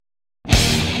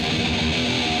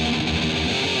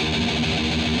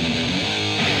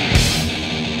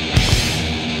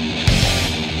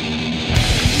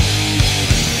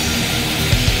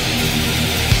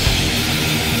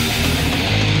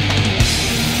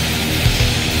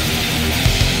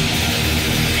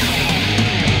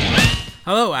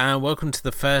Hello and welcome to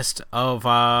the first of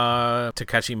our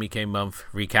Takashi Miike month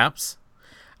recaps.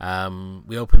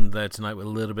 We opened there tonight with a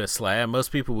little bit of Slayer.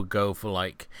 Most people would go for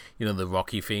the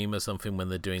Rocky theme or something when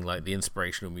they're doing like the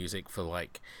inspirational music for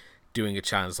like doing a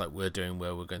challenge like we're doing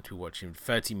where we're going to be watching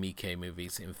 30 Miike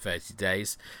movies in 30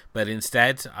 days. But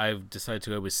instead, I've decided to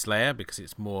go with Slayer because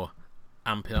it's more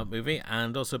amping up movie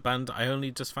and also a band I only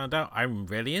just found out I'm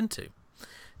really into.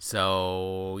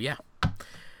 So, yeah.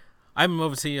 I'm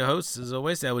obviously your host, as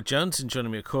always, Elwood Jones, and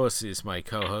joining me, of course, is my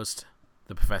co-host,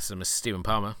 the Professor, Mr. Stephen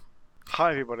Palmer.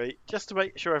 Hi, everybody. Just to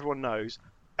make sure everyone knows,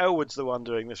 Elwood's the one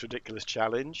doing this ridiculous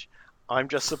challenge. I'm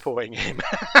just supporting him.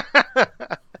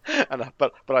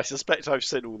 But I suspect I've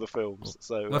seen all the films,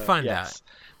 so we'll find yes. Out.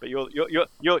 But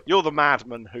you're the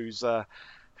madman who's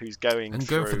going and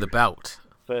through going for the belt.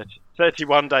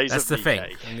 31 days That's of the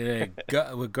Miike. thing.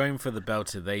 We're going for the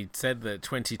belt. They said that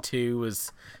 22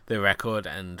 was the record,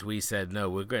 and we said no.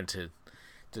 We're going to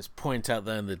just point out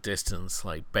there in the distance,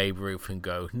 like Babe Ruth, and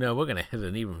go, no, we're going to hit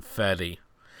an even 30.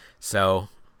 So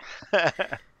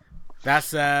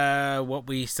that's what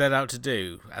we set out to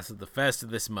do as of the first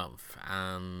of this month,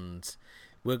 and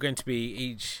we're going to be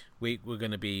each week. We're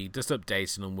going to be just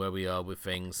updating on where we are with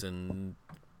things and.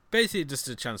 Basically, just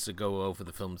a chance to go over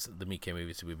the films, the Miike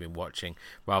movies that we've been watching,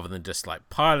 rather than just like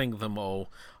piling them all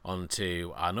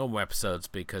onto our normal episodes,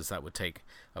 because that would take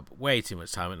up way too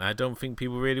much time, and I don't think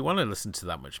people really want to listen to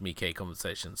that much Miike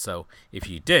conversation. So, if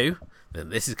you do, then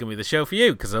this is going to be the show for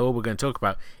you, because all we're going to talk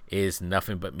about is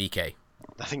nothing but Miike.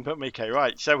 Nothing but Miike,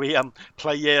 right? Shall we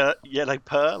play Yellow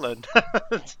Pearl and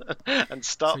and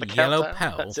start the Yellow countdown?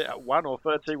 Pearl. That's it. At 1 or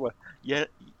 30.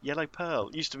 Yellow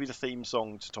Pearl used to be the theme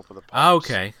song to Top of the Pops. Oh,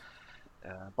 okay.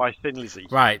 By Thin Lizzy.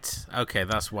 Right. Okay,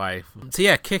 that's why. So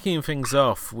yeah, kicking things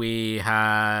off, we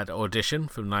had Audition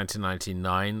from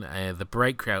 1999, the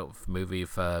breakout movie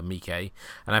for Miike,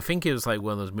 and I think it was like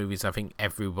one of those movies. I think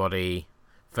everybody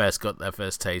first got their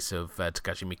first taste of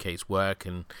Takashi Miike's work,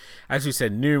 and as we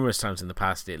said numerous times in the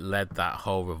past, it led that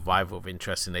whole revival of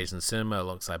interest in Asian cinema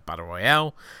alongside Battle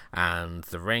Royale and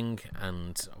The Ring,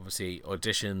 and obviously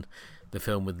Audition, the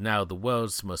film with now the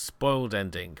world's most spoiled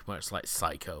ending, much like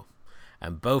Psycho.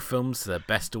 And both films are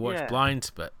best to watch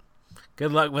blind, but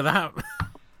good luck with that.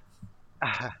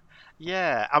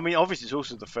 Yeah, I mean, obviously it's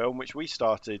also the film which we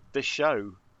started this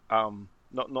show. Not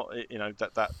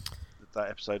that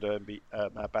episode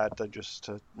Bad Dangerous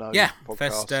to Know podcast.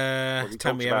 First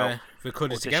time we ever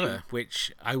recorded Audition together,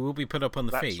 which I will be put up on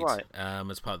the feed right.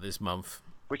 As part of this month.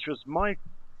 Which was my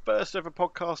first ever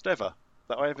podcast ever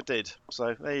that I ever did.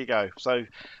 So there you go. So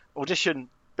Audition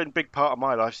been a big part of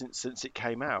my life since it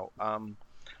came out.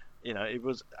 It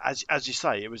was as you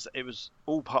say, it was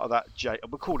all part of that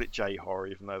we called it J horror,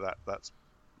 even though that's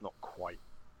not quite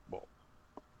what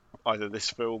either this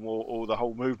film or the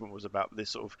whole movement was about.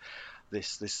 This sort of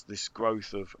this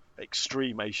growth of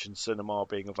extreme Asian cinema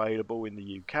being available in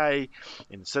the UK,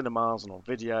 in cinemas and on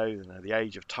video. The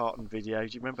age of tartan video.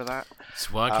 Do you remember that?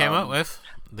 That's what I came up with.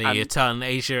 The Tartan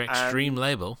Asia Extreme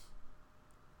label.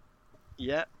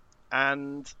 Yeah,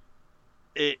 and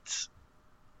it's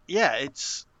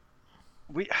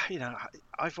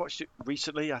I've watched it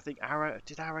recently. I think Arrow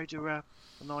do a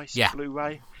nice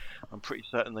Blu-ray. I'm pretty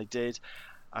certain they did.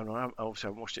 And I obviously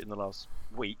haven't watched it in the last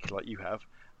week like you have.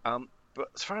 But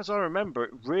as far as I remember,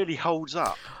 it really holds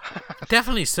up.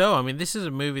 Definitely so. I mean, this is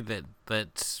a movie that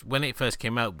when it first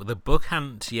came out, the book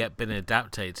hadn't yet been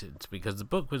adapted, because the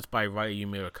book was by Ryu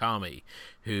Murakami,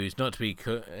 who's not to be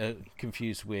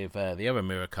confused with the other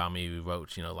Murakami who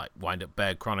wrote, like Wind Up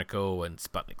Bird Chronicle and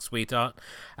Sputnik Sweetheart.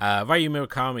 Ryu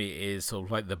Murakami is sort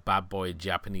of like the bad boy of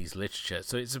Japanese literature.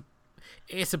 So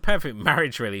it's a perfect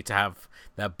marriage, really, to have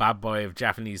the bad boy of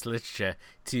Japanese literature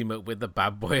team up with the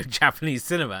bad boy of Japanese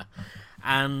cinema.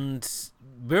 And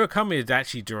Murakami had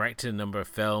actually directed a number of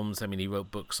films. I mean, he wrote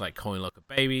books like Coin Locker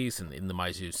Babies and In the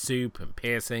Mizu Soup and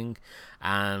Piercing,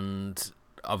 and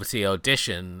obviously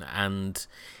Audition. And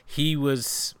he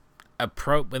was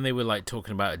when they were like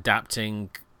talking about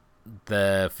adapting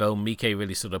the film, Miike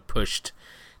really sort of pushed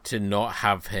to not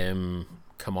have him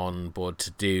come on board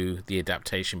to do the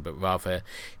adaptation, but rather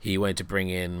he wanted to bring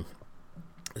in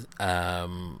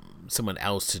someone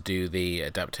else to do the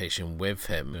adaptation with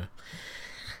him.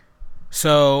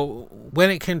 So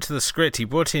when it came to the script, he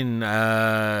brought in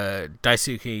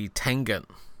Daisuke Tengen,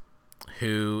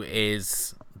 who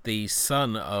is the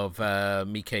son of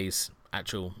Miike's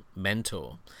actual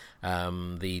mentor,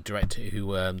 the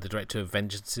director of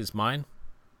Vengeance Is Mine.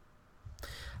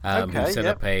 Who set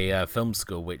up a film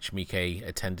school which Miike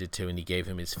attended to, and he gave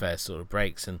him his first sort of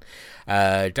breaks. And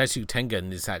Daisuke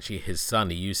Tengen is actually his son.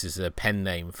 He uses a pen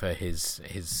name for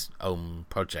his own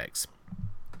projects.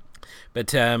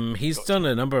 But he's done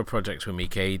a number of projects with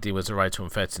Miike. He was a writer on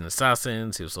 13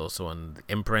 Assassins. He was also on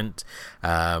Imprint.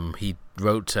 He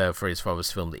wrote for his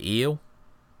father's film The Eel.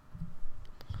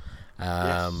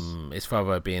 His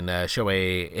father being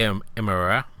Shoei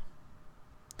Imura.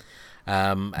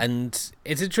 And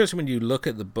it's interesting when you look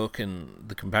at the book and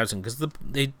the comparison, because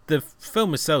the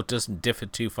film itself doesn't differ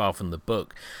too far from the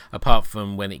book, apart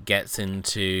from when it gets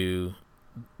into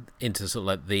sort of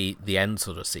like the end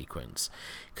sort of sequence.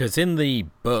 Because in the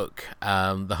book,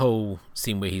 the whole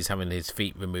scene where he's having his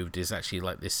feet removed is actually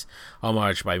like this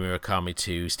homage by Murakami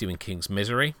to Stephen King's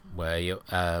Misery, where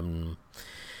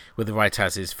the writer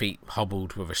has his feet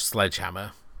hobbled with a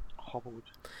sledgehammer. Hobbled.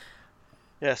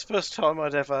 Yes, first time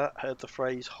I'd ever heard the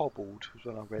phrase "hobbled" was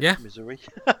when I read Misery.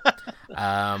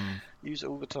 Use it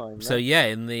all the time. So yeah,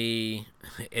 in the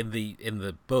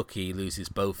book he loses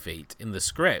both feet. In the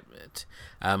script,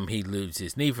 he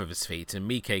loses neither of his feet, and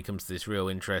Miike comes to this real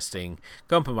interesting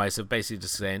compromise of basically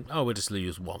just saying, "Oh, we'll just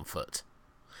lose one foot,"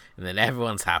 and then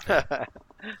everyone's happy.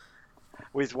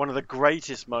 With one of the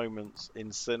greatest moments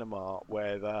in cinema,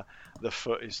 where the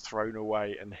foot is thrown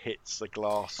away and hits the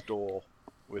glass door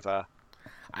with a.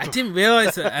 I didn't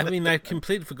realise that. I mean, I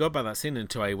completely forgot about that scene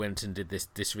until I went and did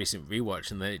this recent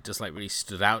rewatch, and then it just like really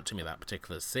stood out to me, that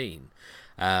particular scene.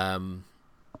 I mean,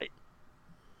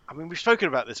 we've spoken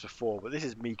about this before, but this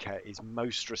is Miike is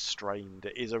most restrained.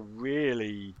 It is a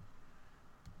really,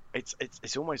 it's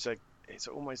almost a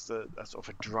sort of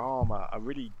a drama, a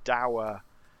really dour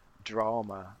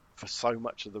drama for so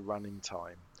much of the running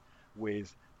time,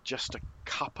 with just a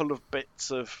couple of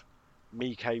bits of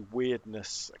Miike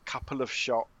weirdness, a couple of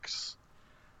shocks,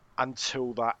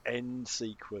 until that end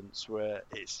sequence where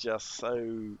it's just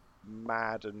so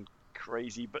mad and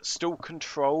crazy, but still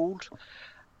controlled,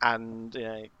 and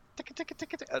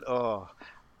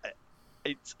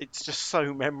it's just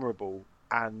so memorable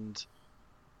and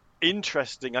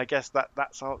interesting. I guess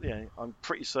that's how, I'm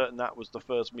pretty certain that was the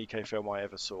first Miike film I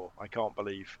ever saw. I can't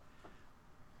believe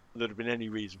there'd have been any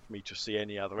reason for me to see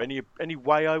any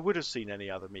way I would have seen any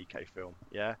other Miike film,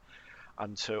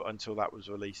 until that was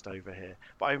released over here.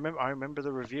 But I remember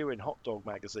the review in Hot Dog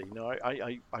magazine.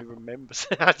 I remember.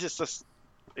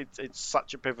 It's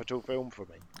such a pivotal film for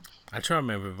me. I try to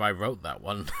remember if I wrote that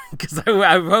one, because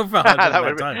I wrote for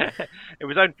that time. It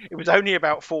was only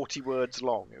about 40 words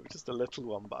long. It was just a little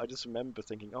one, but I just remember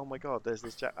thinking, oh my god, there's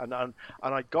this chat, and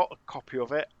I got a copy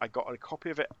of it.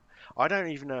 I don't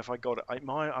even know if I got it.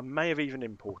 I may have even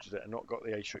imported it and not got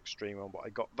the Asia Extreme one, but I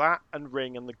got that and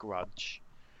Ring and The Grudge,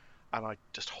 and I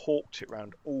just hawked it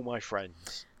around all my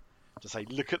friends to say,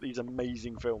 look at these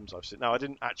amazing films I've seen. Now, I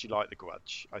didn't actually like The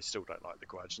Grudge. I still don't like The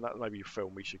Grudge, and that may be a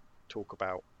film we should talk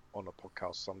about on a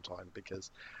podcast sometime,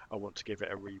 because I want to give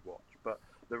it a rewatch. But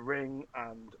The Ring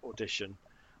and Audition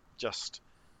just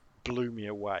blew me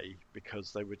away,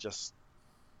 because they were just...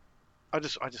 I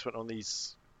just went on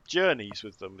these journeys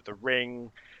with them. With The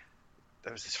Ring,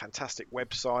 there was this fantastic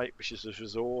website which is a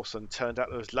resource, and turned out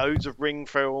there was loads of Ring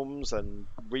films and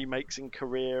remakes in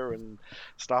Korea and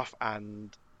stuff.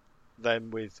 And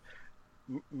then with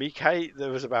Miike,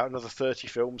 there was about another 30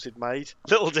 films he'd made.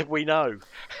 Little did we know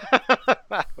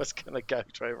that was going to go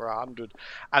to over 100.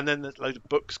 And then a load of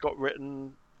books got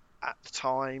written at the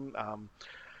time.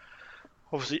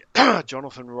 Obviously,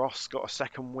 Jonathan Ross got a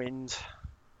second wind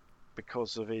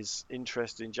because of his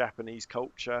interest in Japanese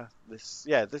culture.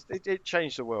 It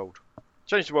changed the world.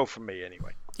 Changed the world for me,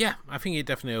 anyway. Yeah, I think it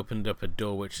definitely opened up a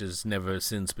door which has never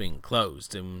since been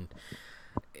closed, and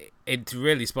it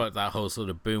really sparked that whole sort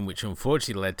of boom, which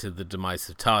unfortunately led to the demise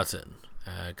of Tartan,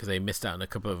 because they missed out on a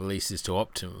couple of releases to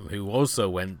Optimum, who also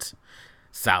went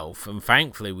south. And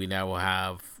thankfully, we now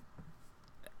have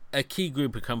a key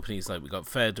group of companies. Like, we got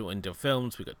Fairdoor India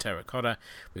Films, we got Terracotta,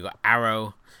 we got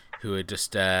Arrow, who are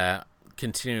just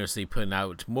continuously putting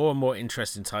out more and more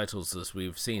interesting titles, as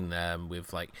we've seen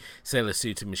with like Sailor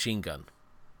Suit and Machine Gun,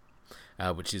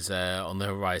 which is on the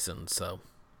horizon. So.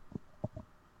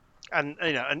 And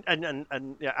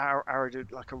Arrow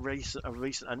did like a recent,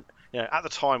 and at the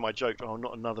time I joked, oh,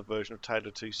 not another version of Tale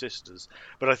of Two Sisters,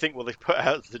 but I think they've put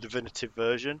out the definitive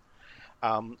version,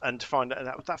 and to find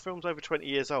out that film's over 20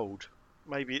 years old.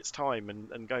 Maybe it's time,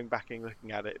 and going back and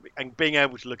looking at it, and being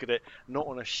able to look at it not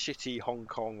on a shitty Hong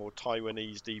Kong or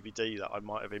Taiwanese DVD that I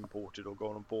might have imported or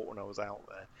gone and bought when I was out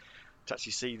there, to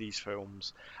actually see these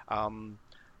films.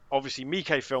 Obviously,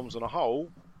 Miike Films on a whole,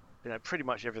 pretty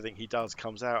much everything he does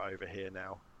comes out over here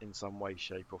now in some way,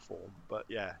 shape or form. But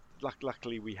yeah,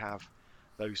 luckily we have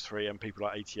those three, and people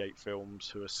like 88 Films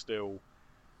who are still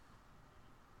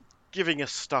giving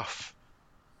us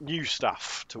new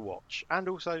stuff to watch, and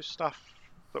also stuff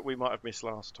that we might have missed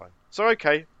last time. So,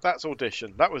 okay, that's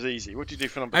Audition. That was easy. What did you do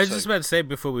for number 2? I was just about to say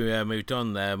before we moved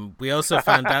on, we also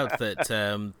found out that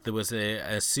there was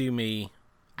a Sumi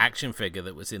action figure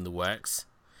that was in the works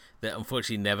that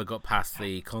unfortunately never got past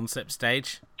the concept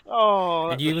stage. Oh,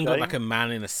 that's and you even a got shame. like a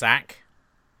man in a sack.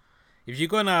 If you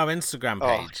go on our Instagram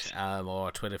page, or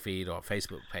our Twitter feed, or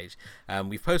Facebook page,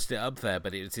 we've posted it up there,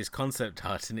 but it was this concept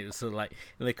art, and it was sort of like,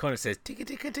 in the corner it says, ticka,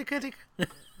 ticka, ticka,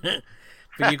 ticka.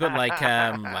 But you got like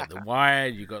the wire,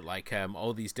 you got like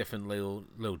all these different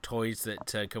little toys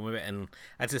that come with it, and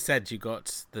as I said, you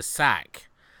got the sack.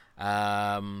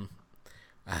 Her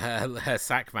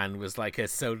sack man was like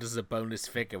sold as a bonus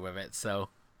figure with it, so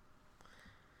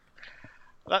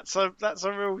that's a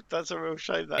real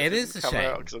shame that it is a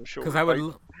shame because I'm sure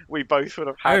we both would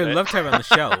have I had would it. love to have it on the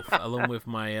shelf along with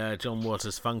my John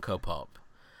Waters Funko Pop.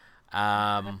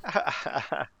 I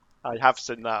have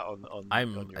seen that on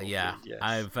your feed, yes.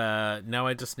 I've now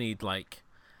I just need like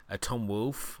a Tom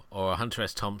Wolfe or a Hunter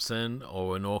S. Thompson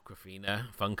or an Awkwafina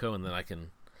Funko, and then I can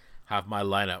have my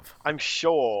lineup. I'm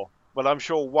sure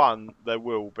one there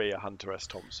will be a Hunter S.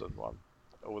 Thompson one,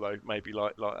 although maybe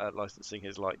licensing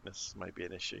his likeness may be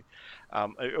an issue.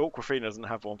 Awkwafina doesn't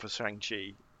have one for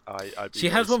Shang-Chi. She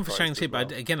has one for Shang-Chi,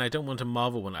 but again, I don't want a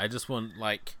Marvel one. I just want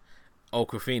like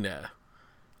Awkwafina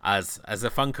as a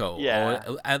Funko,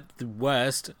 or at the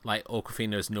worst, like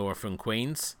Awkwafina's Nora from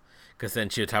Queens, because then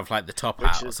she'd have like the top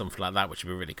hat or something like that, which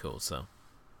would be really cool. So,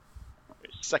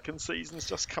 second season's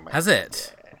just come out. Has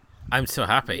it? Yeah. I'm so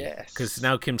happy Yes. because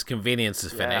now Kim's Convenience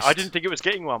is finished. I didn't think it was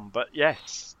getting one, but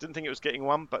yes,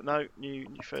 no, new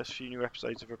first few new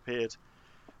episodes have appeared.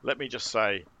 Let me just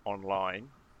say online,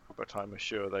 but I'm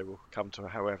sure they will come to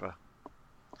however.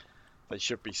 They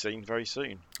should be seen very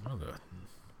soon. Oh, good.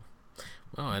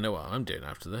 Well, I know what I'm doing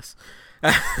after this.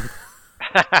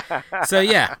 So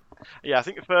yeah, I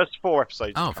think the first 4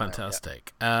 episodes. Oh,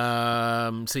 fantastic!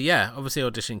 So yeah, obviously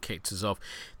Audition kicked us off.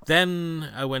 Then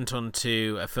I went on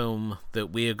to a film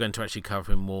that we are going to actually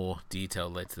cover in more detail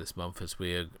later this month, as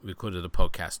we recorded a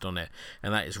podcast on it,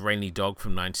 and that is Rainy Dog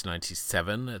from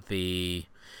 1997, the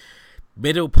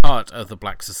middle part of the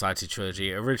Black Society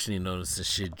trilogy, originally known as the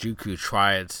Shinjuku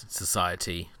Triad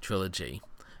Society trilogy.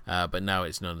 But now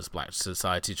it's known as Black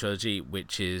Society Trilogy,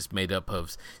 which is made up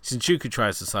of Shinjuku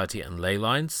Triad Society and Ley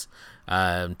Lines.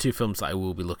 2 films that I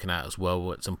will be looking at as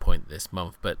well at some point this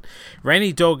month. But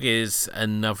Rainy Dog is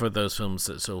another of those films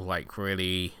that sort of like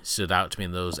really stood out to me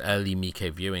in those early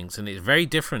Miike viewings. And it's very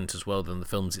different as well than the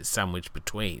films it's sandwiched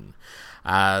between,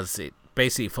 as it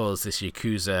basically follows this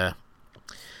Yakuza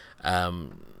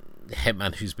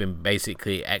hitman who's been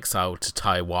basically exiled to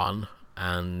Taiwan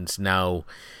and now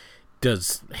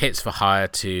does hits for hire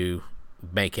to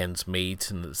make ends meet,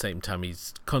 and at the same time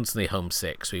he's constantly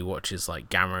homesick, so he watches like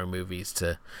Gamera movies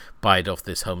to bide off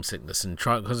this homesickness and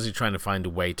constantly trying to find a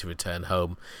way to return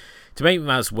home. To make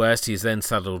matters worse, he's then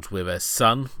saddled with a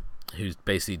son who's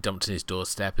basically dumped on his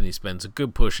doorstep, and he spends a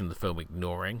good portion of the film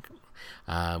ignoring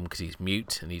because he's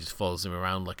mute, and he just follows him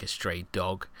around like a stray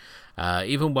dog,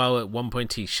 even while at one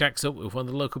point he shacks up with one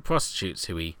of the local prostitutes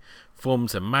who he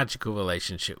forms a magical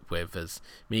relationship with, as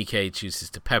Miike chooses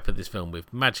to pepper this film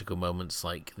with magical moments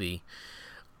like the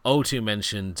all-too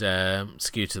mentioned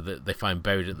scooter that they find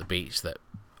buried at the beach that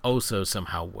also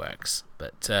somehow works.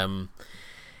 But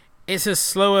it's a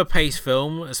slower paced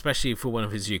film, especially for one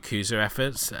of his Yakuza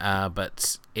efforts,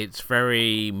 but it's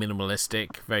very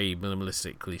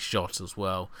minimalistically shot as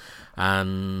well,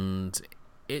 and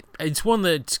it's one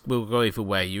that will go either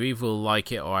way. You either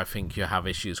like it or I think you have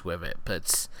issues with it.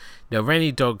 But no,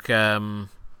 Rainy Dog,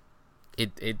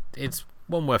 it's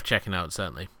one worth checking out,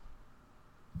 certainly.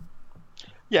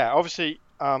 Yeah, obviously,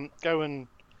 go and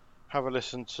have a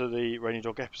listen to the Rainy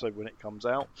Dog episode when it comes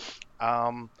out.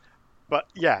 But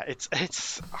yeah, it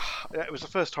was the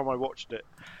first time I watched it,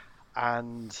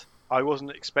 and I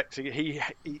wasn't expecting it.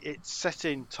 It's set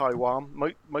in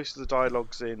Taiwan. Most of the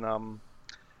dialogue's in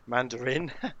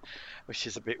Mandarin, which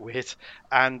is a bit weird,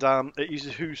 and it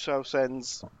uses Hu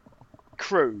Sao-sen's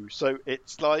crew, so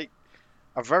it's like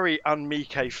a very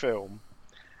un-Miike film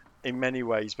in many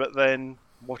ways. But then,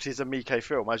 what is a Miike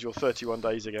film? As your 31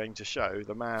 days are going to show,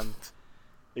 the man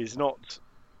is not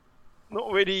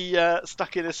really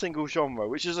stuck in a single genre,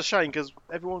 which is a shame because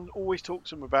everyone always talks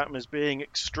to him about him as being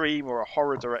extreme or a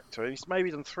horror director. He's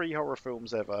maybe done 3 horror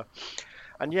films ever,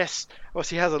 and yes,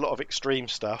 obviously he has a lot of extreme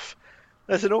stuff.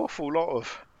 There's an awful lot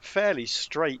of fairly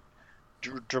straight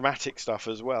dramatic stuff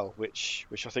as well, which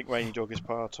I think Rainy Dog is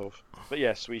part of. But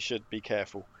yes, we should be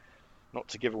careful not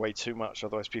to give away too much,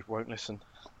 otherwise people won't listen.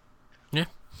 Yeah.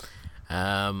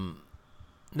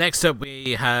 Next up,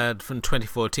 we had from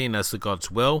 2014 As the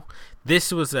God's Will.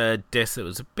 This was a disc that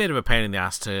was a bit of a pain in the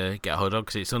ass to get hold of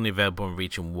because it's only available in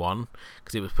Region 1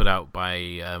 because it was put out by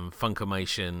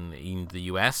Funimation in the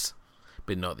US,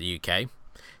 but not the UK.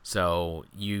 So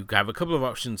you have a couple of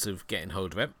options of getting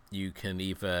hold of it. You can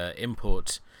either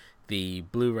import the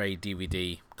Blu-ray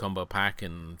DVD combo pack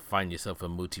and find yourself a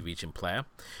multi-region player,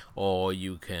 or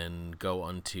you can go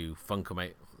onto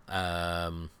Funimation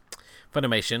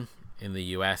in the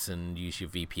US and use your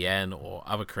VPN or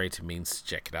other creative means to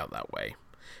check it out that way.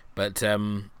 But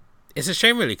it's a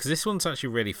shame really because this one's actually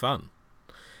really fun.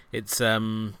 It's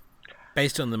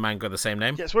based on the manga of the same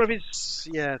name. Yeah, it's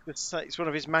one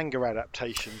of his manga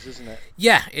adaptations, isn't it?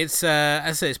 Yeah, it's as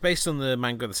I say, it's based on the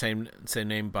manga of the same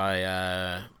name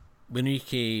by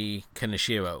Winiki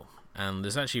Kaneshiro, and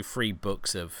there's actually 3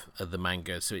 books of the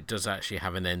manga, so it does actually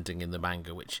have an ending in the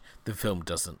manga, which the film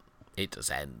doesn't. It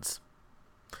just ends.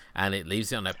 And it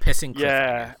leaves it on a pissing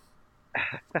cliffhanger.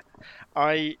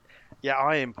 I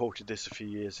imported this a few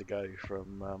years ago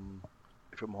from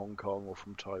Hong Kong or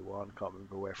from Taiwan. Can't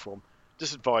remember where from.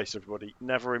 Just advice everybody: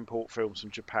 never import films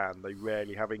from Japan. They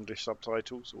rarely have English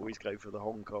subtitles. Always go for the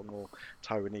Hong Kong or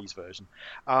Taiwanese version.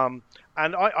 And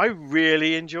I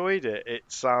really enjoyed it. It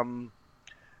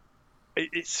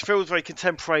feels very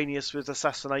contemporaneous with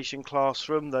Assassination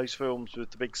Classroom. Those films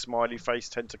with the big smiley face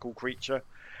tentacle creature.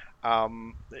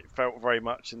 It felt very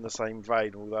much in the same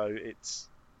vein, although it's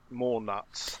more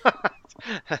nuts.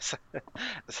 it's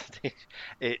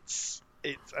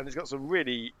got some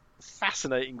really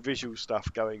fascinating visual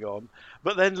stuff going on,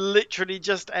 but then literally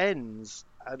just ends.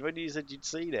 And when you said you'd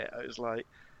seen it, I was like,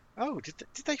 oh, did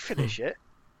they finish it?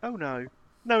 Oh no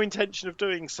intention of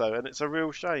doing so. And it's a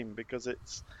real shame because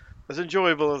it's as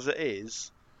enjoyable as it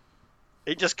is.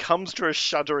 It just comes to a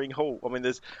shuddering halt. I mean,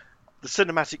 the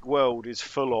cinematic world is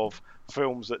full of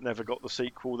films that never got the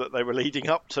sequel that they were leading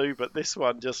up to, but this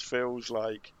one just feels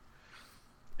like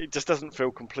it just doesn't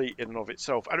feel complete in and of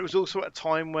itself. And it was also at a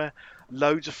time where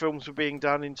loads of films were being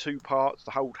done in 2 parts, the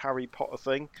whole Harry Potter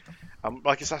thing,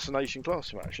 like Assassination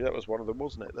Classroom. Actually, that was one of them,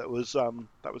 wasn't it? That was done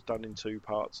in 2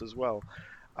 parts as well.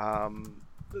 There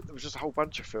was just a whole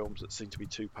bunch of films that seemed to be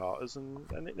 2-parters,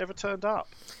 and it never turned up.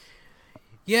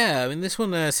 Yeah, I mean, this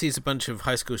one sees a bunch of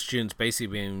high school students basically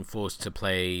being forced to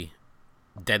play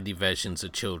deadly versions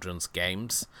of children's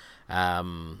games.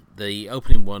 The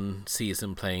opening one sees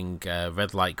them playing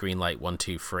Red Light, Green Light 1,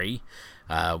 2, 3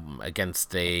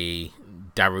 against a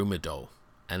Daruma doll.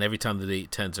 And every time that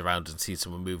it turns around and sees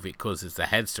someone move, it causes their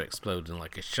heads to explode in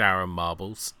like a shower of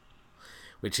marbles,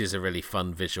 which is a really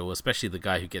fun visual, especially the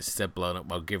guy who gets his head blown up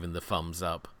while giving the thumbs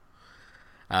up.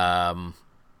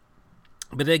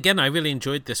 But again, I really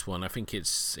enjoyed this one. I think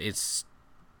it's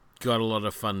got a lot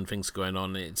of fun things going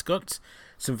on. It's got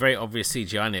some very obvious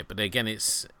CGI in it, but again,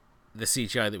 it's the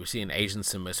CGI that we see in Asian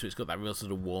cinema, so it's got that real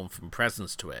sort of warmth and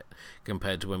presence to it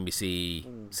compared to when we see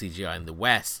CGI in the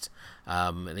West.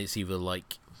 And it's either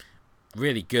like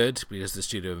really good because the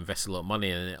studio invests a lot of money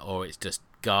in it, or it's just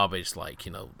garbage like,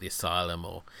 The Asylum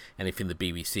or anything the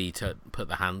BBC to put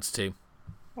their hands to.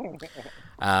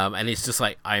 And it's just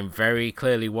like, I'm very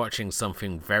clearly watching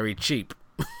something very cheap.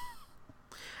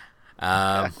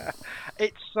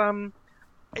 It's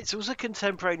also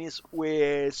contemporaneous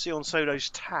with Sion Sono's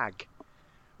Tag,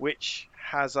 which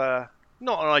has not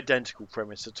an identical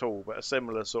premise at all, but a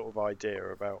similar sort of idea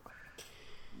about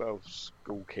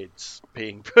school kids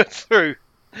being put through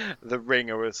the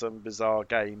ringer with some bizarre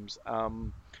games.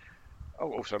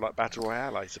 Also like Battle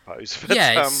Royale, I suppose. But,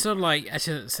 yeah, it's sort of like, I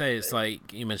shouldn't say it's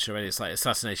like you mentioned already, it's like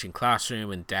Assassination Classroom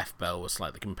and Death Bell was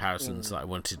like the comparisons that I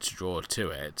wanted to draw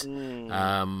to it.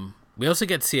 We also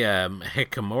get to see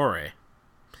Hikamori,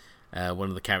 one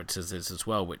of the characters is as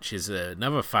well, which is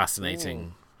another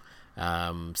fascinating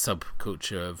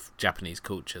subculture of Japanese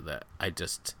culture that I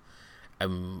just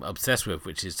am obsessed with,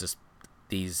 which is just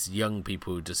these young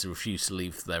people who just refuse to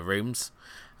leave their rooms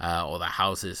or their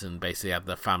houses and basically have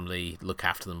their family look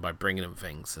after them by bringing them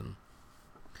things. And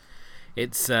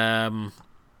it's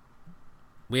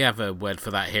we have a word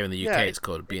for that here in the UK. It's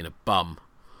called being a bum.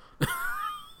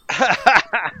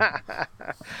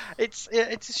 It's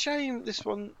a shame this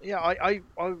one. Yeah, I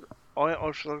like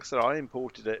I said, I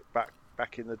imported it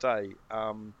back in the day.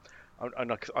 And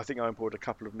I think I imported a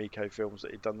couple of Miko films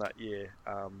that he'd done that year.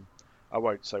 I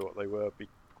won't say what they were. The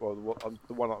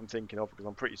one that I'm thinking of, because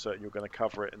I'm pretty certain you're going to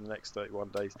cover it in the next 31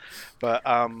 days. But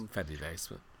 30 days.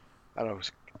 But...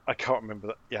 And I can't remember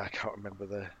that. Yeah, I can't remember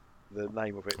the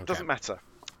name of it. Okay. It doesn't matter.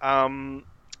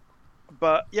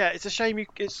 But yeah, it's a shame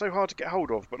it's so hard to get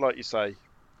hold of. But like you say,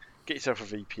 get yourself a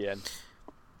VPN.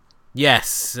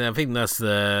 Yes, I think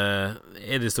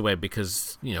it is the way,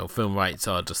 because film rights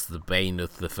are just the bane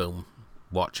of the film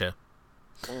watcher.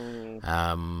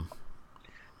 And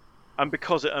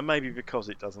maybe because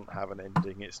it doesn't have an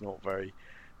ending, it's not very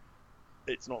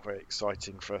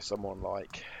exciting for someone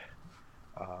like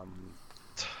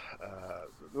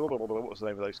what was the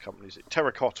name of those companies?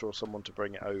 Terracotta or someone to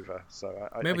bring it over. So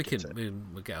maybe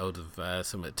we'll get hold of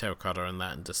some at Terracotta and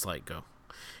that, and just like go,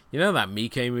 that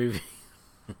Miike movie.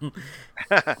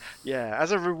 Yeah,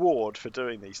 as a reward for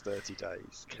doing these 30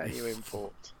 days, can you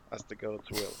import as the God's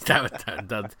will?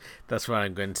 That's what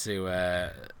I'm going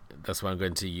to. That's what I'm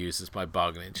going to use as my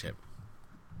bargaining chip.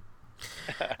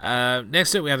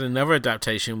 Next up, we had another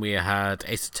adaptation. We had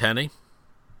Ace Attorney,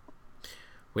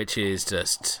 which is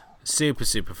just super,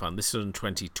 super fun. This was in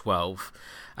 2012.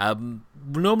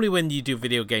 Normally, when you do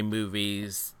video game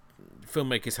movies,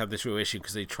 filmmakers have this real issue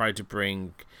because they try to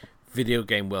bring video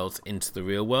game worlds into the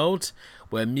real world,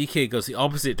 where Miike goes the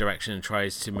opposite direction and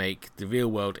tries to make the real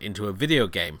world into a video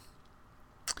game,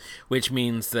 which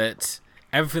means that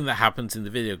everything that happens in the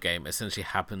video game essentially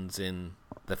happens in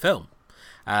the film.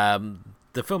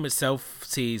 The film itself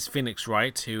sees Phoenix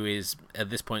Wright, who is at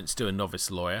this point still a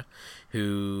novice lawyer,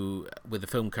 who, with the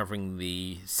film covering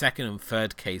the second and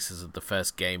third cases of the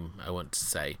first game, I want to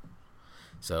say.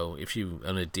 So if you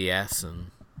own a DS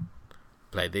and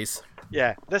play these,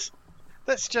 yeah, let's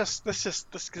get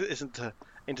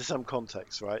into some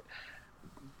context, right?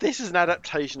 This is an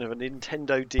adaptation of a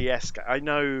Nintendo DS game. I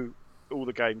know all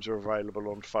the games are available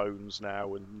on phones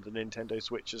now, and the Nintendo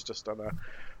Switch has just done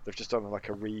like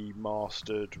a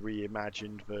remastered,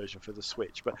 reimagined version for the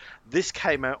Switch. But this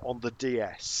came out on the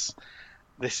DS.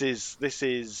 This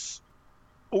is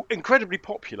incredibly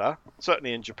popular,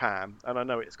 certainly in Japan, and I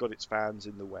know it's got its fans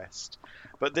in the West.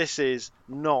 But this is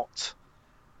not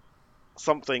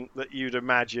something that you'd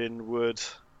imagine would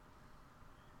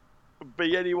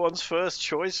be anyone's first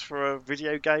choice for a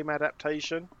video game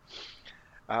adaptation.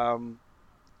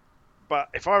 But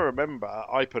if I remember,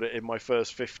 I put it in my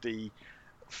first 50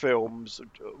 films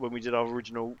when we did our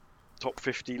original top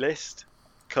 50 list,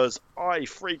 because I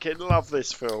freaking love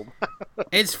this film.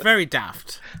 It's very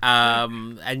daft.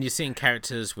 And you're seeing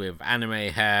characters with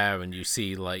anime hair, and you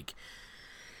see like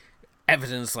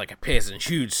evidence like appears in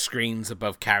huge screens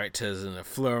above characters and are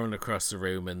flowing across the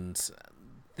room, and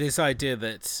this idea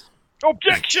that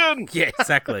objection. Yeah,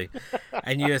 exactly.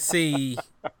 And you see,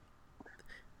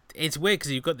 it's weird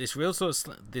because you've got this real sort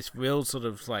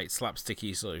of like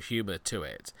slapsticky sort of humor to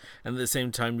it, and at the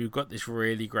same time you've got this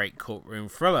really great courtroom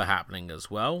thriller happening as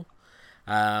well.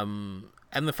 And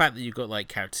the fact that you've got like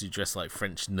characters who dress like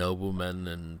French noblemen,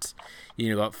 and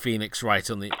you've got Phoenix Wright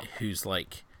who's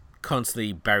like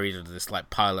constantly buried under this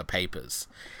like pile of papers.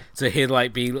 So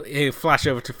he'll flash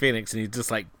over to Phoenix, and he'd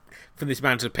just like, from this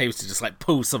mountain of papers, to just like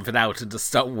pull something out and just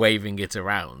start waving it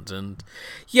around. And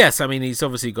yes, I mean, he's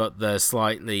obviously got the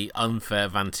slightly unfair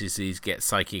advantage he's get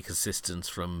psychic assistance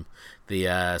from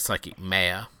the psychic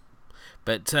mayor.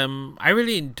 But I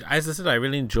really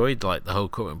enjoyed like the whole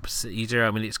courtroom procedure. I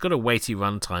mean, it's got a weighty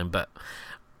runtime, but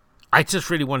I just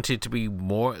really wanted to be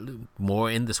more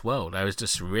in this world. I was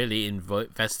just really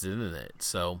invested in it.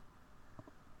 So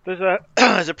there's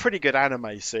a pretty good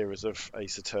anime series of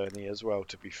Ace Attorney as well,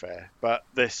 to be fair. But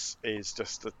this is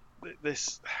just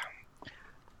this.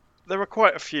 There are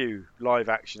quite a few live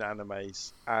action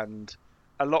animes, and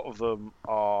a lot of them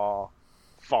are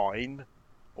fine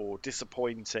or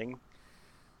disappointing.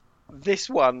 This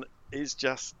one is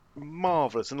just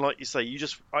marvelous, and like you say,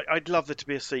 I'd love there to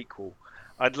be a sequel.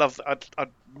 I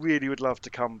really would love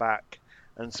to come back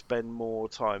and spend more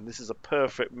time. This is a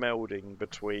perfect melding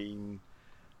between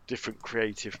different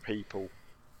creative people.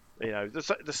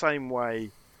 The same way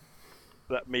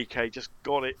that Miike just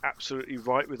got it absolutely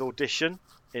right with Audition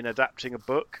in adapting a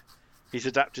book. He's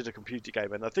adapted a computer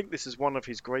game, and I think this is one of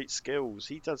his great skills.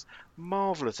 He does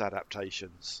marvelous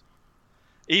adaptations.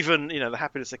 Even The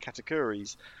Happiness of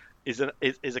Katakuris is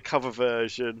a cover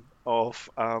version of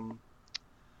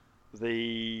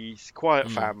The Quiet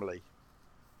Family,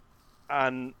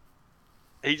 and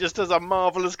he just does a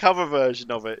marvelous cover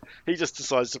version of it. He just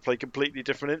decides to play completely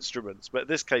different instruments, but in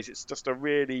this case it's just a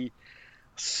really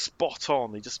spot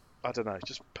on. He just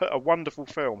put a wonderful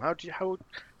film.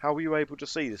 How were you able to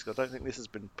see this? Because I don't think this has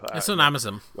been put out. It's on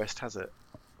Amazon West, has it?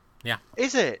 Yeah.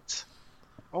 Is it?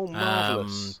 Oh,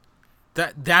 marvelous.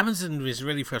 The Amazon is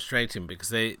really frustrating because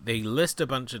they list a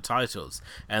bunch of titles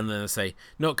and then they say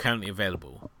not currently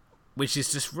available, which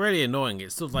is just really annoying.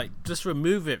 It's sort of like, just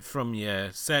remove it from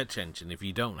your search engine if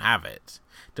you don't have it.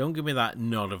 Don't give me that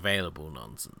not available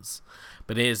nonsense.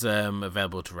 But it is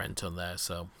available to rent on there.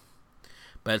 So,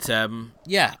 But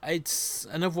yeah, it's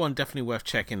another one definitely worth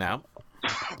checking out.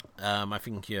 I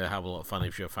think you'll have a lot of fun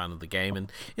if you're a fan of the game,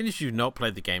 and if you've not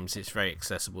played the games, it's very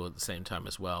accessible at the same time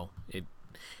as well. It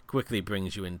quickly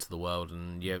brings you into the world,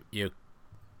 and you're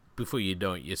before you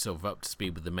know it, you're sort of up to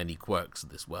speed with the many quirks of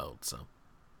this world. So,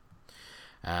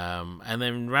 and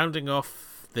then rounding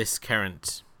off this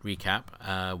current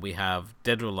recap, we have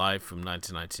Dead or Alive from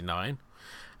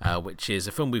 1999, which is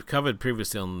a film we've covered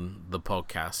previously on the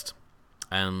podcast,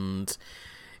 and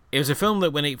it was a film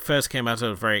that when it first came out I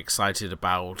was very excited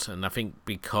about, and I think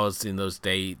because in those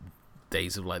days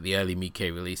of like the early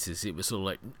Miike releases, it was sort of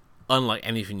like unlike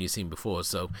anything you've seen before,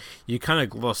 so you kind of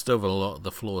glossed over a lot of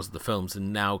the flaws of the films,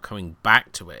 and now coming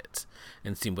back to it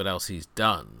and seeing what else he's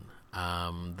done,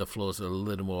 the flaws are a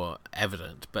little more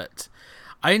evident. But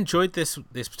I enjoyed this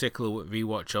particular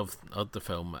rewatch of the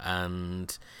film,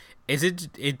 and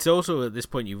it's also at this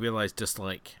point you realise just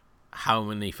like how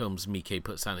many films Miike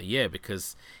puts out a year,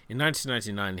 because in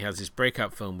 1999 he has his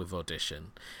breakout film with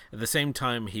Audition. At the same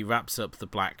time he wraps up the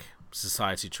Black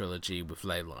Society trilogy with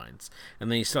Ley Lines,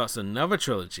 and then he starts another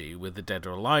trilogy with the Dead or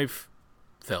Alive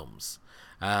films,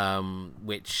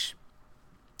 which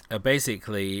are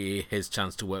basically his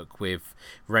chance to work with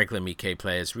regular Miike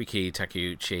players Riki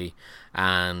Takeuchi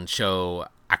and Sho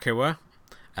Akira.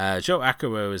 Sho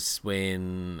Akira was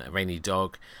in Rainy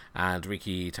Dog, and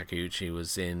Riki Takeuchi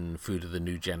was in Food of the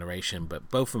New Generation, but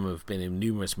both of them have been in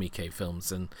numerous Miike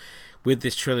films. And with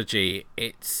this trilogy,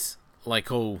 it's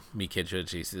like all Miike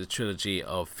trilogies, it's a trilogy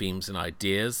of themes and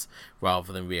ideas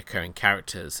rather than reoccurring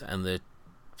characters. And the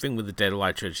thing with the Dead or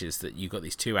Alive trilogy is that you've got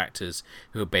these two actors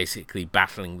who are basically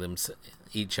battling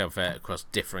each other across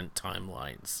different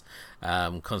timelines,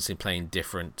 constantly playing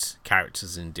different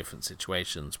characters in different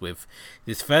situations. With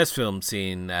this first film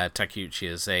seeing Takeuchi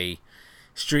as a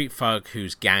street thug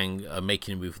whose gang are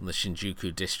making a move from the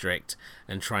Shinjuku district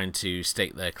and trying to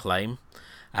stake their claim.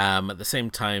 At the same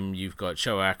time, you've got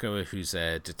Sho Akira, who's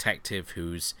a detective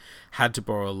who's had to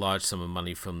borrow a large sum of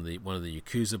money from one of the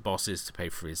Yakuza bosses to pay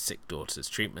for his sick daughter's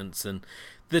treatments. And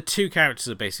the two characters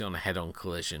are basically on a head-on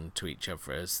collision to each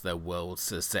other as their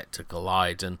worlds are set to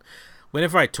collide. And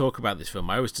whenever I talk about this film,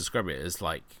 I always describe it as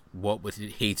like what would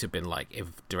Heat have been like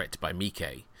if directed by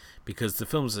Miike, because the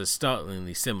films are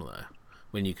startlingly similar.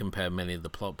 When you compare many of the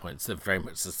plot points, they're very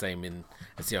much the same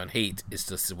as on Heat. It's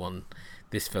just the one.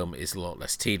 This film is a lot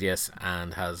less tedious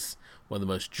and has one of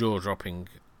the most jaw-dropping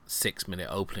 6-minute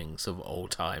openings of all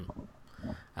time.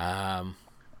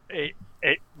 It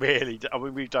really. I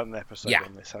mean, we've done an episode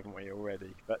on this, haven't we,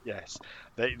 already? But yes,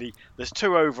 there's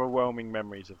two overwhelming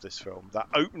memories of this film. That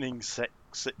opening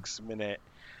 6-minute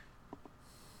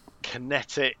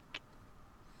kinetic,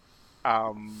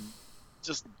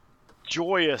 just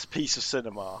joyous piece of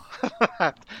cinema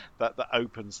that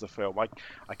opens the film.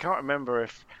 I can't remember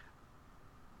if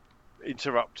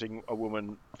interrupting a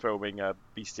woman filming a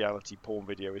bestiality porn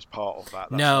video is part of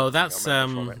that.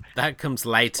 That comes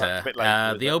later. That's a bit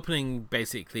later, the opening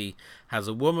basically has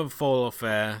a woman fall off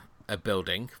a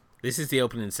building. This is the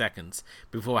opening seconds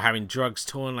before having drugs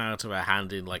torn out of her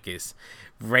hand in like this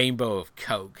rainbow of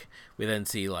coke. We then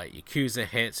see like Yakuza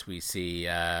hits. We see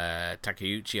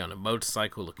Takeuchi on a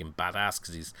motorcycle looking badass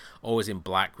because he's always in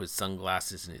black with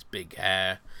sunglasses and his big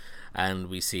hair. And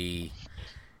we see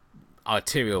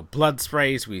arterial blood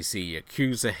sprays. We see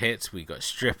Yakuza hits. We got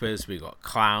strippers. We got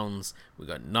clowns. We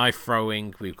got knife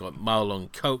throwing. We've got mile-long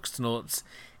coke snorts.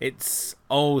 It's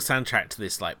all soundtrack to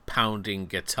this like pounding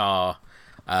guitar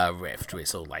riff, where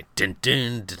it's all like dun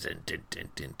dun dun dun dun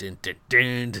dun dun dun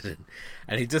dun dun,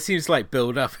 and it just seems to like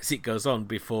build up as it goes on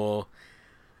before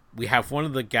we have one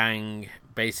of the gang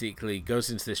basically goes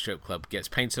into this strip club, gets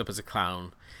painted up as a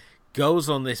clown, goes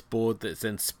on this board that's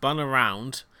then spun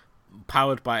around,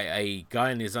 powered by a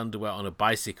guy in his underwear on a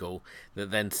bicycle,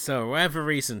 that then for whatever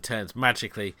reason turns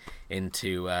magically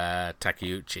into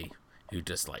Takeuchi, who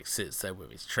just like sits there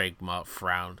with his trademark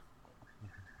frown.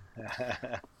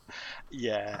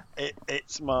 Yeah,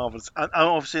 it's marvellous. And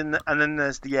obviously, and then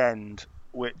there's the end,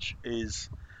 which is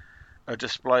a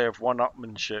display of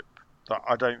one-upmanship that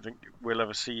I don't think we'll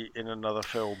ever see in another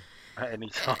film at any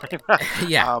time.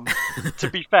 Yeah. To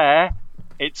be fair,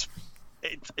 it's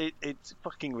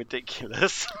fucking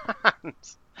ridiculous,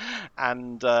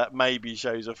 and maybe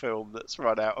shows a film that's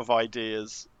run out of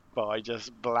ideas by just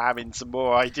blabbing some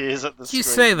more ideas at the screen. You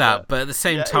say that, but at the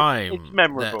same time, it's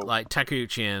memorable. Like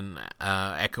Takeuchi and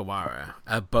Ekawara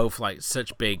are both like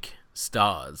such big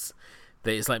stars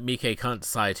that it's like Miike can't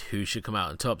decide who should come out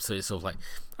on top. So it's sort of like,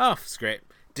 oh, script,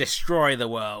 destroy the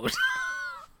world.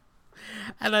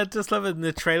 And I just love it in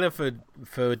the trailer for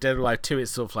Dead or Alive 2.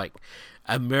 It's sort of like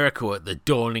a miracle at the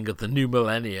dawning of the new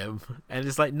millennium, and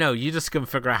it's like, no, you just can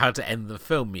figure out how to end the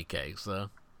film, Mike. So,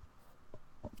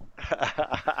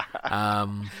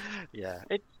 yeah,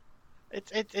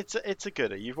 it's a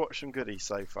goodie. You've watched some goodies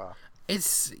so far.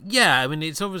 I mean,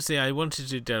 it's obviously, I wanted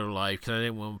to do Dead or Alive because I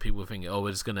didn't want people thinking, oh,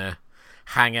 we're just gonna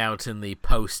hang out in the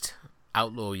post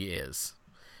outlaw years,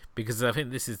 because I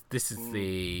think this is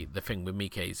the thing with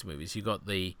Miike's movies. You got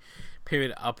the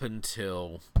period up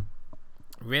until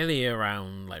really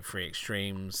around like Three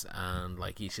Extremes and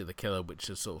like Ichi the Killer, which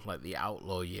is sort of like the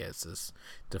outlaw years, as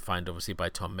defined obviously by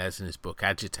Tom Mes in his book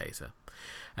Agitator.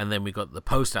 And then we got the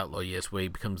post-outlaw years where he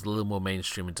becomes a little more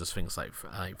mainstream and does things like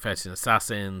 13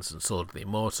 Assassins and Sword of the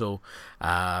Immortal,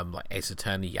 like Ace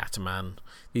Attorney, Yatterman.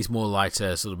 These more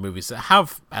lighter sort of movies that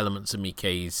have elements of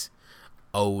Miike's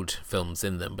old films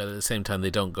in them, but at the same time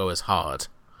they don't go as hard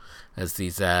as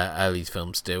these early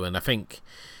films do. And I think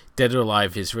Dead or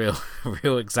Alive is real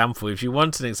example. If you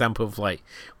want an example of like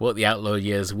what the outlaw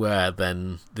years were,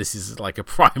 then this is like a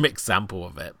prime example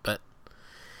of it. But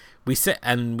we say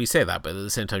that, but at the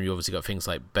same time, you obviously got things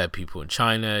like Bad People in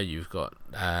China. You've got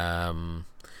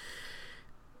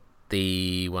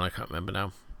the one I can't remember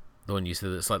now, the one you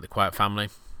said that's like The Quiet Family.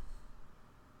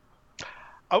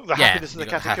 Oh, the Happiness and the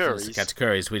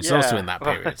Katakuris, which is also in that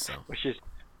period, so.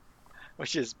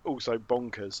 which is also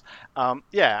bonkers. I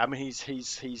mean,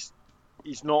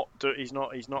 he's not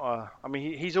a. I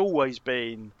mean, he's always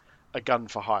been a gun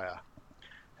for hire.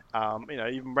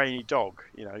 Even Rainy Dog,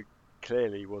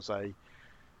 clearly was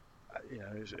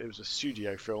it was a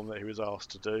studio film that he was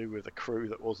asked to do with a crew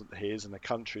that wasn't his and a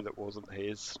country that wasn't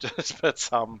his. But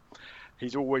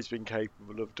he's always been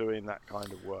capable of doing that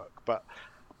kind of work. But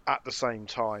at the same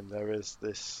time, there is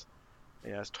this,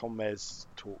 as Tom Mes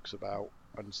talks about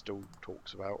and still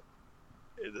talks about,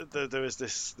 there is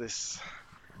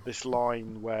this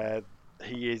line where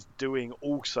he is doing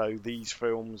also these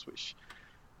films which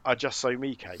are just so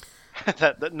Miike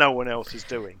that no one else is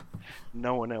doing.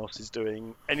 No one else is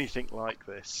doing anything like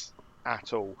this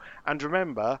at all. And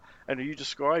remember, and you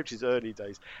described his early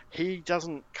days, he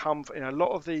doesn't come in a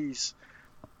lot of these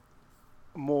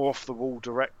more off the wall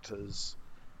directors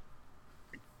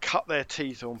cut their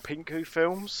teeth on Pinku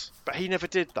films, but he never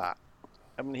did that.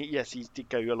 I mean, he did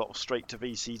go a lot of straight to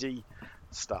VCD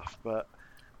stuff, but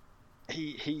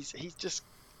he's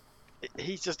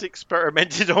just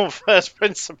experimented on first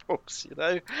principles,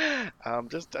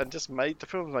 just made the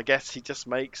films. I guess he just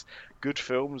makes good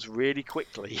films really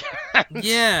quickly.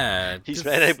 Yeah, he's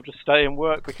been able to stay and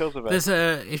work because of it.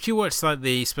 If you watch like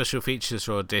the special features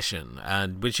for Audition,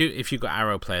 and if you got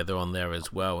Arrow Player, they're on there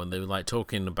as well, and they were like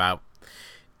talking about,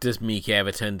 does Miike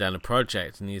ever turn down a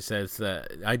project? And he says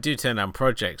that I do turn down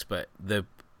projects, but the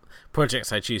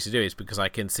projects I choose to do is because I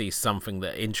can see something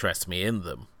that interests me in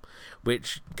them.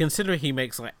 Which, considering he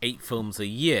makes like 8 films a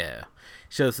year,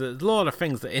 shows that there's a lot of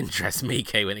things that interest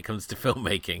Miike when it comes to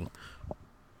filmmaking.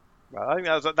 Well, I think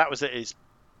that was at his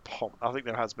pomp. I think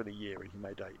there has been a year when he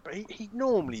made 8, but he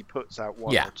normally puts out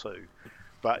 1 or 2.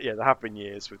 But yeah, there have been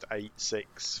years with 8,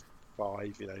 6,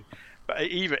 5, But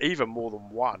even more than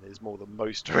 1 is more than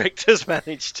most directors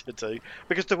manage to do,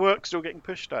 because the work's still getting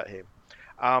pushed at him.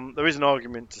 There is an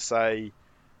argument to say,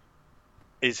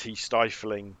 is he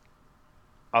stifling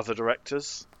other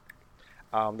directors?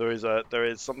 There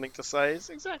is something to say is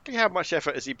exactly how much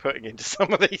effort is he putting into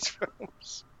some of these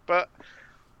films, but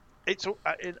it's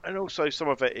and also some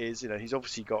of it is he's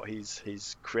obviously got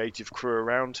his creative crew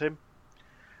around him,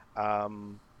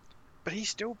 but he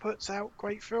still puts out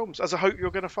great films, as I hope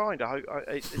you're going to find.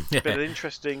 It's been an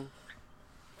interesting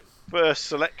first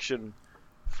selection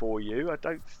for you. I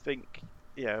don't think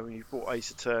you brought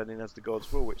Ace Attorney as The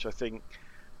God's Will, which I think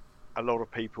a lot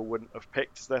of people wouldn't have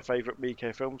picked as their favourite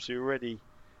Miike film, so you're already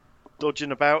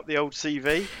dodging about the old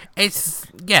CV.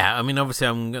 I mean, obviously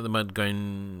I'm at the moment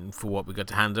going for what we got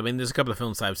to hand. I mean, there's a couple of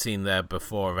films that I've seen there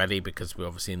before already, because we're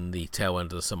obviously in the tail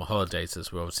end of the summer holidays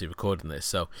as we're obviously recording this.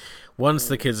 So once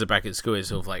the kids are back at school, it's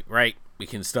sort of like, right, we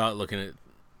can start looking at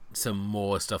some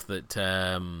more stuff that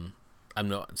I'm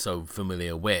not so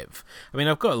familiar with. I mean,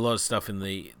 I've got a lot of stuff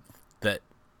that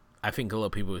I think a lot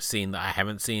of people have seen that I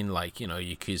haven't seen, like,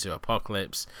 Yakuza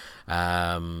Apocalypse,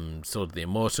 Sword of the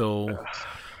Immortal.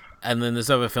 And then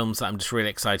there's other films that I'm just really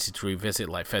excited to revisit,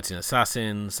 like 13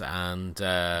 Assassins and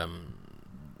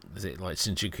is it like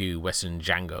Shinjuku Western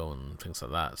Django and things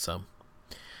like that. So,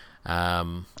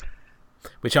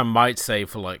 which I might say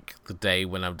for like the day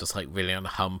when I'm just like really on a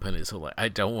hump and it's all like, I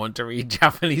don't want to read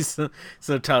Japanese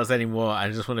subtitles anymore. I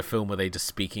just want a film where they just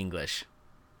speak English.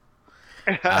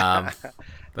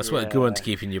 That's what a good one to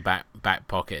keep in your back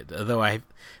pocket. Although I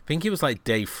think it was like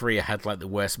day 3, I had like the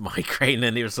worst migraine,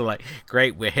 and it was like,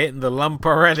 great, we're hitting the lump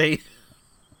already.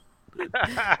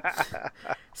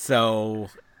 So,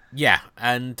 yeah,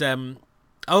 and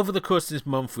over the course of this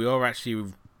month, we are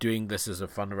actually doing this as a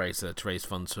fundraiser to raise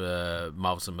funds for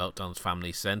Marvels and Meltdowns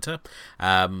Family Centre.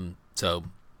 So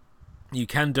you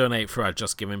can donate through our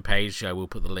Just Giving page. I will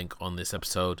put the link on this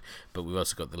episode, but we've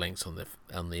also got the links on the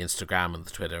Instagram and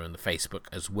the Twitter and the Facebook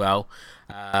as well.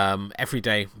 Every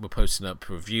day we're posting up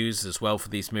reviews as well for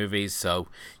these movies, so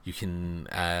you can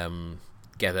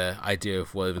get an idea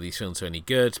of whether these films are any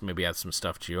good, maybe add some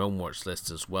stuff to your own watch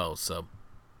list as well. So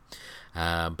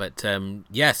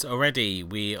yes, already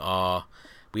we are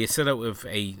set up with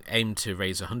a aim to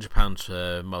raise £100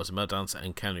 for Marvels and Meltdowns,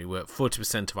 and currently we're at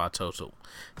 40% of our total.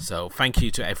 So thank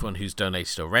you to everyone who's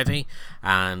donated already,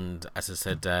 and as I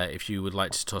said, if you would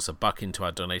like to toss a buck into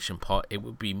our donation pot, it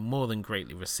would be more than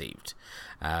greatly received.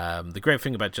 The great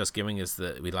thing about Just Giving is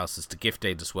that it allows us to gift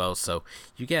aid as well, so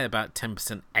you get about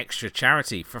 10% extra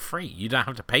charity for free. You don't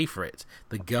have to pay for it.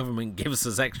 The government gives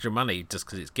us extra money just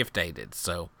because it's gift aided,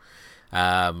 so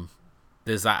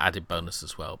there's that added bonus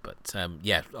as well. But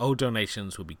yeah, all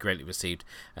donations will be greatly received,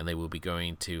 and they will be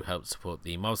going to help support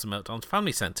the Marvels and Meltdowns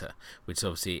Family Centre, which is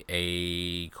obviously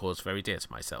a cause very dear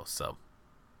to myself. So,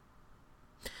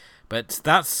 but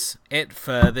that's it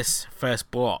for this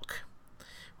first block.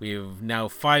 We have now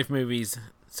 6 movies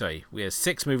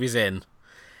in,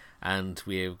 and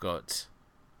we have got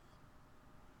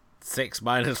 6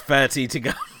 minus 30 to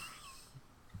go.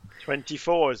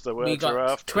 24 is the word we got you're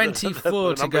after.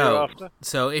 24 to go.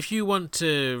 So if you want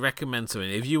to recommend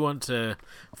something, if you want to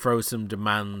throw some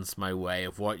demands my way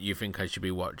of what you think I should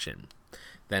be watching,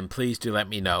 then please do let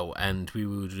me know, and we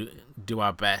will do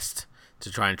our best to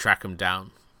try and track them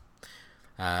down.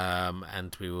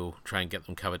 And we will try and get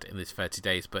them covered in these 30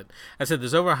 days. But as I said,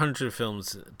 there's over 100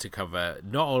 films to cover.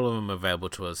 Not all of them are available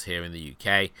to us here in the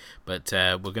UK, but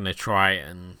we're going to try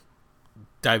and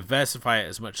diversify it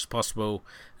as much as possible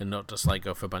and not just like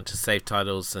go for a bunch of safe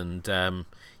titles. And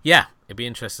yeah, it'd be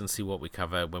interesting to see what we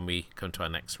cover when we come to our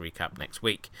next recap next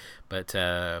week. But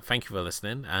thank you for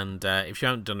listening, and if you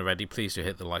haven't done already, please do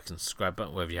hit the like and subscribe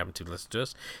button wherever you happen to listen to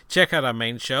us. Check out our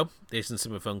main show, the Asian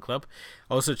Cinema Film Club.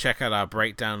 Also check out our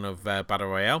breakdown of Battle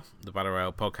Royale, the Battle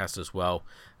Royale podcast as well,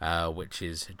 which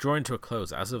is drawing to a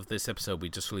close. As of this episode, we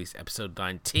just released episode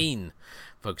 19,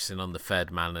 focusing on the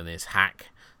third man and his hack.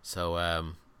 So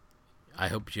I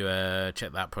hope you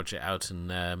check that project out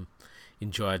and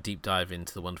enjoy a deep dive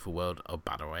into the wonderful world of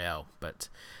Battle Royale. But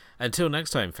until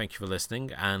next time, thank you for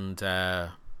listening, and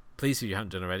please, if you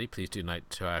haven't done already, please do donate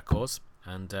to our cause.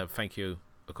 And thank you,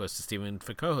 of course, to Stephen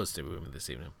for co-hosting with me this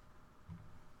evening.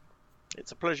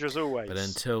 It's a pleasure as always. But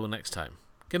until next time,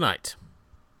 good night.